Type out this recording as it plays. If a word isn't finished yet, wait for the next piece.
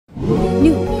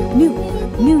New, new,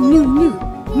 new, new,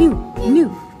 new, new,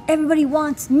 new. Everybody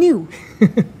wants new.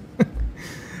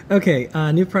 Okay,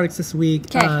 new products this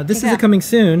week. Okay, this is coming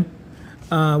soon.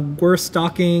 We're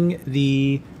stocking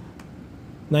the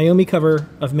Naomi cover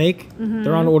of Make.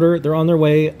 They're on order. They're on their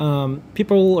way.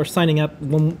 People are signing up.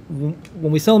 When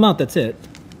we sell them out, that's it.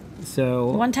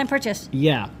 So One-time purchase.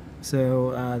 Yeah.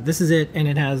 So this is it, and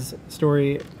it has a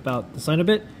story about the sign of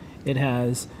it. It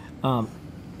has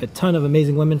a ton of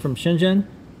amazing women from Shenzhen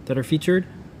that are featured.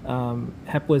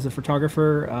 Hep was a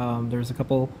photographer. There's a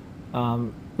couple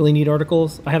really neat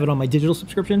articles. I have it on my digital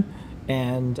subscription,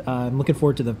 and I'm looking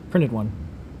forward to the printed one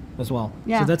as well.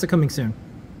 Yeah. So that's coming soon.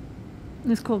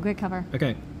 It's cool. Great cover.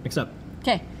 Okay, next up.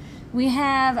 Okay. We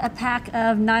have a pack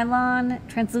of nylon,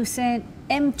 translucent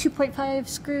M2.5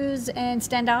 screws and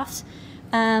standoffs.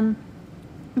 You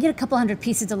get a couple hundred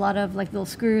pieces, a lot of like little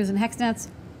screws and hex nuts,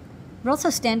 but also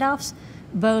standoffs,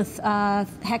 both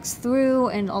hex through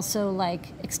and also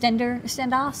like extender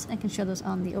standoffs. I can show those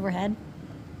on the overhead.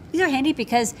 These are handy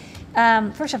because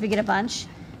first off, you get a bunch.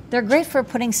 They're great for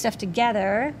putting stuff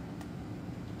together,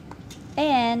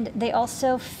 and they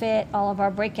also fit all of our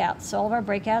breakouts. So all of our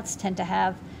breakouts tend to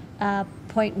have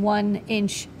 0.1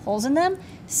 inch holes in them.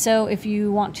 So if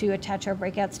you want to attach our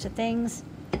breakouts to things,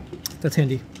 that's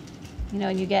handy. You know,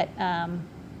 and you get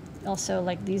also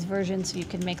like these versions, so you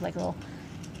can make like little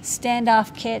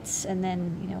standoff kits and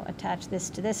then, you know, attach this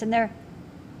to this. And they're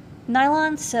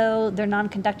nylon, so they're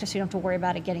non-conductor, so you don't have to worry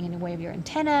about it getting in the way of your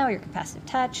antenna or your capacitive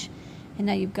touch. And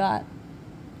now you've got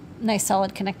nice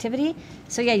solid connectivity.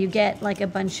 So yeah, you get like a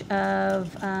bunch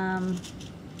of,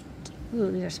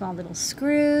 ooh, these are small little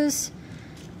screws,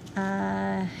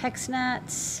 hex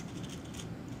nuts,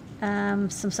 some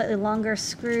slightly longer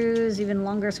screws, even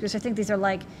longer screws. I think these are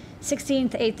like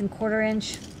 16th, 8th, and 1/4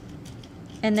 inch.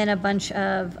 And then a bunch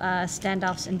of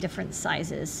standoffs in different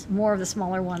sizes. More of the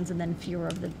smaller ones and then fewer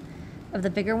of the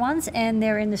bigger ones. And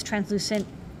they're in this translucent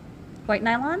white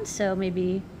nylon, so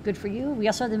maybe good for you. We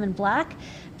also have them in black,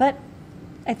 but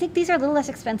I think these are a little less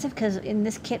expensive because in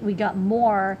this kit we got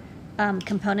more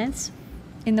components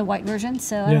in the white version,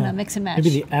 so I don't know, mix and match.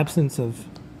 Maybe the absence of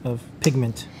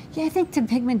pigment. Yeah, I think to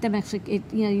pigment them actually,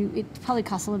 it probably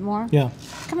costs a little more. Yeah.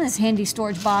 Come in this handy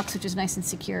storage box, which is nice and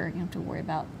secure. You don't have to worry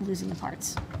about losing the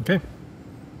parts. Okay.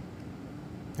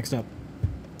 Next up.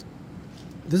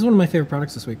 This is one of my favorite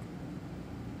products this week.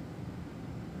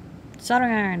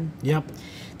 Soldering iron. Yep.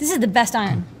 This is the best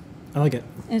iron. I like it.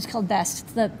 And it's called Best.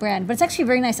 It's the brand, but it's actually a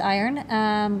very nice iron.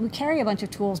 We carry a bunch of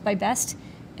tools by Best,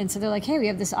 and so they're like, hey, we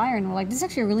have this iron. We're like, this is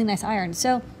actually a really nice iron.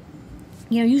 So,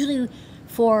 you know, usually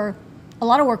for a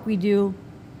lot of work we do,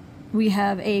 we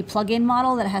have a plug-in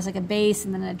model that has like a base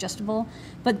and then an adjustable.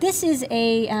 But this is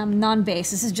a non-base.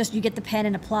 This is just you get the pen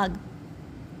and a plug.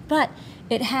 But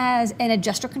it has an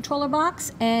adjuster controller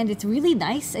box, and it's really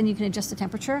nice, and you can adjust the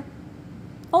temperature.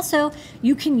 Also,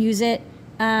 you can use it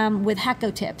with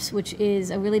Hakko tips, which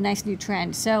is a really nice new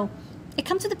trend. So it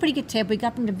comes with a pretty good tip. We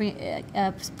got them to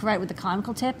provide it with a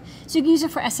conical tip. So you can use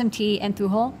it for SMT and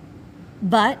through-hole.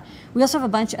 But we also have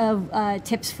a bunch of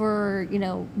tips for, you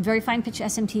know, very fine pitch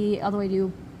SMT all the way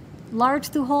to large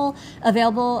through-hole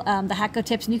available, the Hakko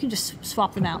tips, and you can just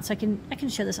swap them out. So I can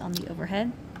show this on the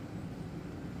overhead.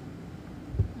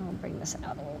 I'll bring this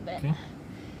out a little bit. Okay.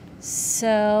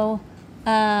 So,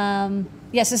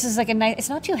 yes, this is like a nice, it's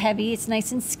not too heavy, it's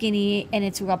nice and skinny, and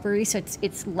it's rubbery, so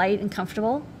it's light and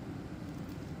comfortable.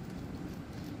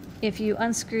 If you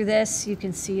unscrew this, you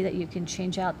can see that you can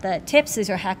change out the tips.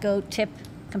 These are Hakko tip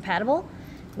compatible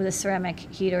with a ceramic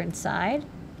heater inside.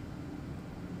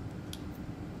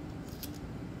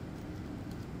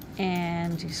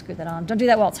 And you screw that on. Don't do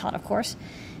that while it's hot, of course.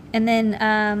 And then,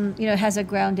 you know, it has a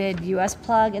grounded US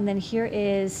plug, and then here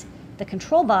is the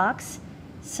control box.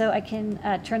 So I can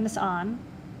turn this on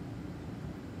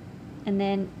and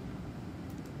then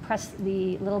press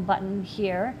the little button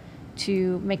here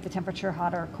to make the temperature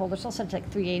hotter or colder. So I'll set it to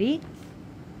like 380.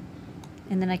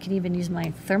 And then I can even use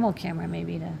my thermal camera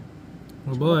maybe to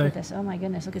look at this. Oh my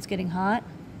goodness, look, it's getting hot.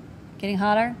 Getting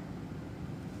hotter.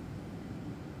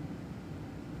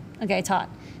 Okay, it's hot.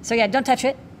 So yeah, don't touch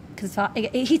it because it's hot.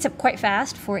 It heats up quite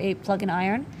fast for a plug-in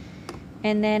iron.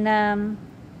 And then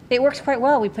it works quite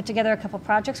well. We put together a couple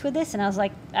projects with this, and I was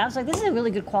like, this is a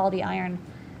really good quality iron.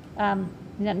 Not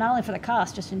only for the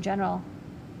cost, just in general.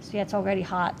 So yeah, it's already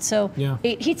hot. So yeah,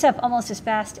 it heats up almost as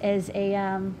fast as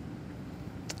a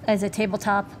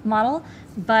tabletop model,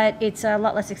 but it's a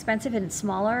lot less expensive and it's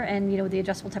smaller, and you know, with the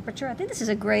adjustable temperature. I think this is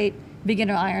a great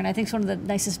beginner iron. I think it's one of the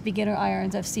nicest beginner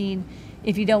irons I've seen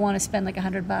if you don't want to spend like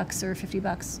 $100 or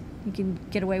 $50. you can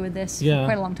get away with this Yeah. for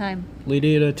quite a long time. Lead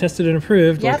data tested and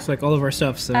approved. Yep. Looks like all of our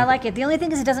stuff. So I like it. The only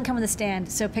thing is it doesn't come with a stand,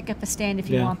 so pick up a stand if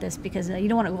you Yeah. want this, because you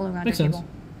don't want it rolling around Makes your sense. table.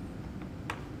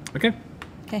 Okay.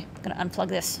 Okay, I'm gonna unplug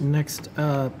this. Next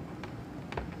up.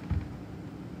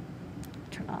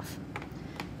 Turn off.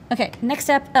 Okay, next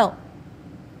up. Oh,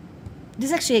 this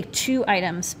is actually like 2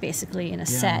 items basically in a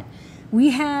set.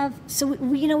 We have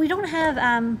we don't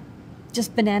have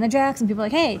just banana jacks, and people are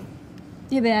like, hey,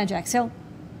 you have banana jacks. So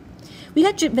we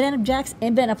got banana jacks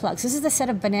and banana plugs. This is the set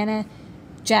of banana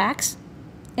jacks.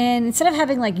 And instead of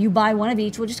having like you buy one of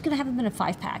each, we're just gonna have them in a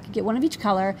 5-pack. You get one of each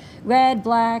color: red,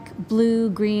 black, blue,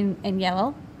 green, and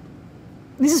yellow.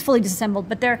 This is fully disassembled,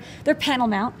 but they're panel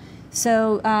mount.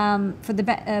 So for the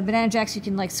banana jacks, you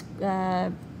can like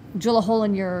drill a hole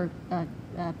in your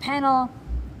panel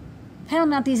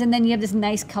mount these, and then you have this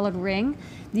nice colored ring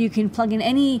that you can plug in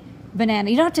any banana.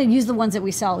 You don't have to use the ones that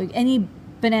we sell. Any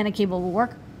banana cable will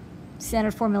work.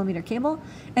 Standard 4mm cable.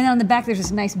 And then on the back, there's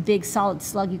this nice big solid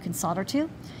slug you can solder to.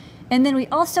 And then we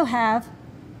also have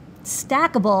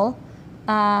stackable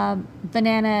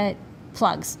banana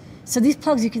plugs. So these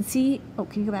plugs you can see, oh,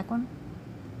 can you go back one?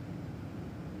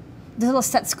 There's a little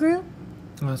set screw.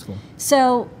 Oh, that's cool.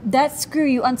 So that screw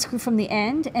you unscrew from the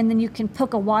end, and then you can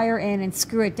poke a wire in and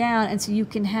screw it down, and so you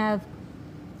can have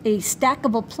a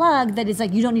stackable plug that is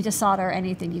like you don't need to solder or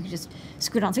anything. You can just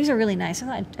screw it on. So these are really nice.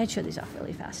 I thought I'd show these off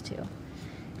really fast too.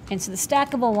 And so the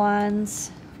stackable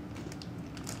ones,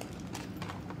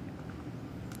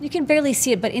 you can barely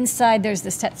see it, but inside there's the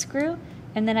set screw.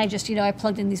 And then I just, I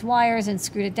plugged in these wires and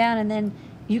screwed it down, and then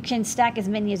you can stack as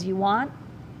many as you want,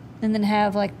 and then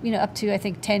have like, up to I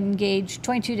think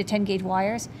 22 to 10 gauge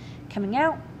wires coming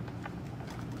out.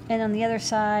 And on the other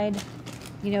side,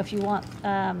 if you want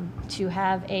to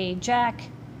have a jack,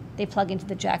 they plug into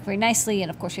the jack very nicely. And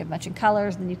of course you have matching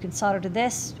colors, and then you can solder to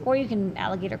this, or you can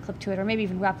alligator clip to it, or maybe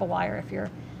even wrap a wire if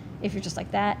you're just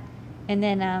like that. And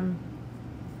then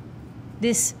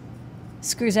this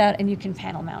screws out, and you can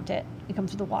panel mount it. It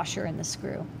comes with a washer and the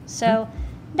screw. So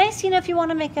nice, if you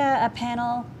want to make a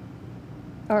panel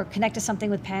or connect to something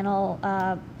with panel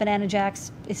banana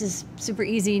jacks. This is super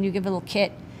easy, and you give a little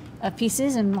kit of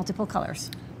pieces in multiple colors.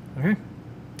 Okay.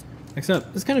 Next up,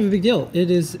 this is kind of a big deal. It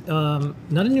is not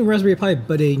a new Raspberry Pi,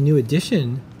 but a new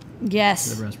addition. Yes,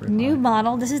 to the Raspberry new Pi.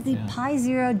 model. This is the Pi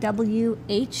Zero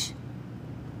WH.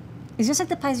 It's just like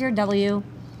the Pi Zero W,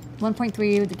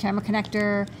 1.3 with the camera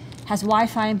connector, has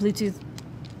Wi-Fi and Bluetooth.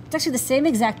 It's actually the same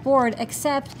exact board,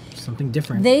 except something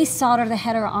different. They solder the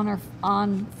header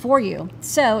on for you.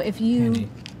 So if you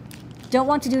don't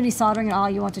want to do any soldering at all,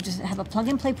 you want to just have a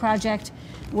plug-and-play project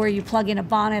where you plug in a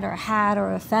bonnet or a hat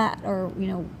or a fat or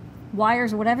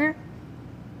wires or whatever.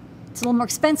 It's a little more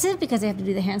expensive because they have to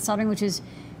do the hand soldering, which is,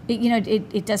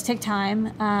 it does take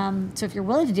time. So if you're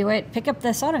willing to do it, pick up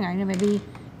the soldering iron. Maybe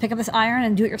pick up this iron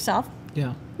and do it yourself.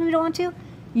 Yeah. If you don't want to,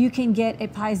 you can get a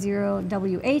Pi Zero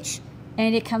WH.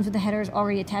 And it comes with the headers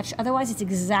already attached. Otherwise, it's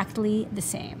exactly the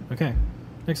same. Okay.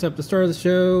 Next up, the star of the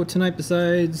show tonight,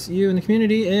 besides you and the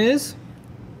community, is...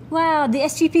 Wow, the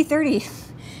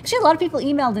SGP30. Actually, a lot of people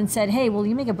emailed and said, hey, will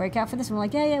you make a breakout for this? And we're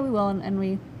like, yeah, we will. And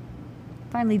we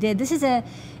finally did. This is a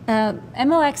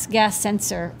MOX gas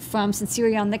sensor from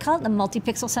Sensirion. They call it the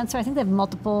multi-pixel sensor. I think they have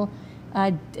multiple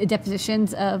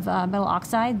depositions of metal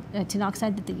oxide, tin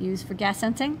oxide that they use for gas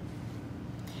sensing.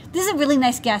 This is a really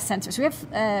nice gas sensor. So we have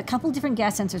a couple different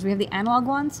gas sensors. We have the analog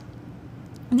ones.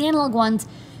 And the analog ones,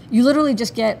 you literally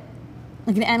just get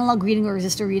like an analog reading or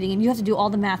resistor reading, and you have to do all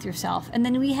the math yourself. And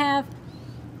then we have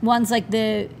ones like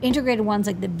the integrated ones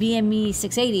like the BME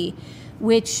 680,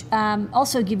 which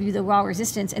also give you the raw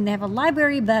resistance. And they have a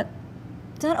library, but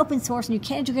it's not open source, and you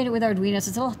can't integrate it with Arduino, so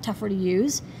it's a little tougher to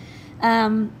use.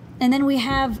 And then we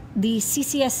have the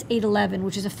CCS 811,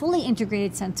 which is a fully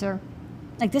integrated sensor,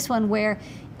 like this one, where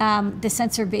the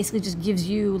sensor basically just gives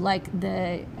you like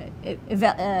the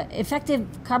effective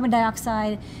carbon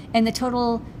dioxide and the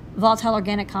total volatile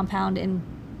organic compound in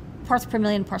parts per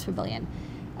million, parts per billion.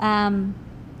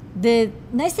 The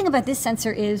nice thing about this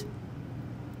sensor is,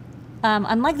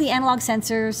 unlike the analog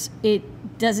sensors, it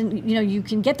doesn't, you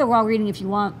can get the raw reading if you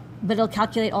want, but it'll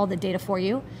calculate all the data for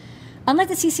you. Unlike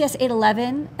the CCS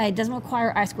 811, it doesn't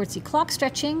require I2C clock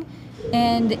stretching,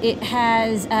 and it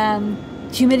has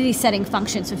humidity setting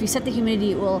function. So if you set the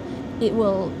humidity, it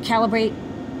will calibrate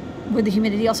with the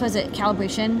humidity. It also has a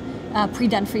calibration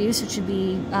pre-done for you, so it should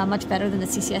be much better than the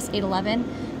CCS 811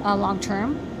 long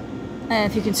term.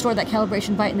 If you can store that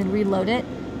calibration byte and then reload it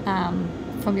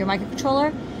from your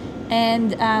microcontroller.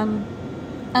 And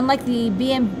unlike the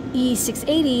BME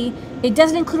 680, it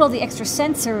doesn't include all the extra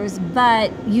sensors,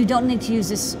 but you don't need to use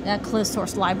this closed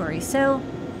source library. So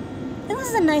And this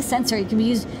is a nice sensor. It can be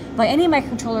used by any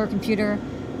microcontroller or computer.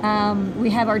 We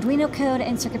have Arduino code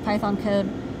and CircuitPython code,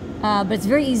 but it's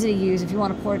very easy to use if you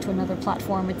want to port it to another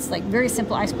platform. It's like very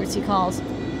simple I2C calls.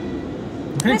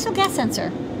 Okay. Nice little gas sensor.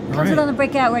 Comes right. with on the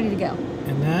breakout, ready to go.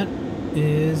 And that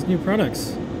is new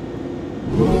products.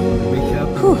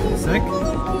 Recap.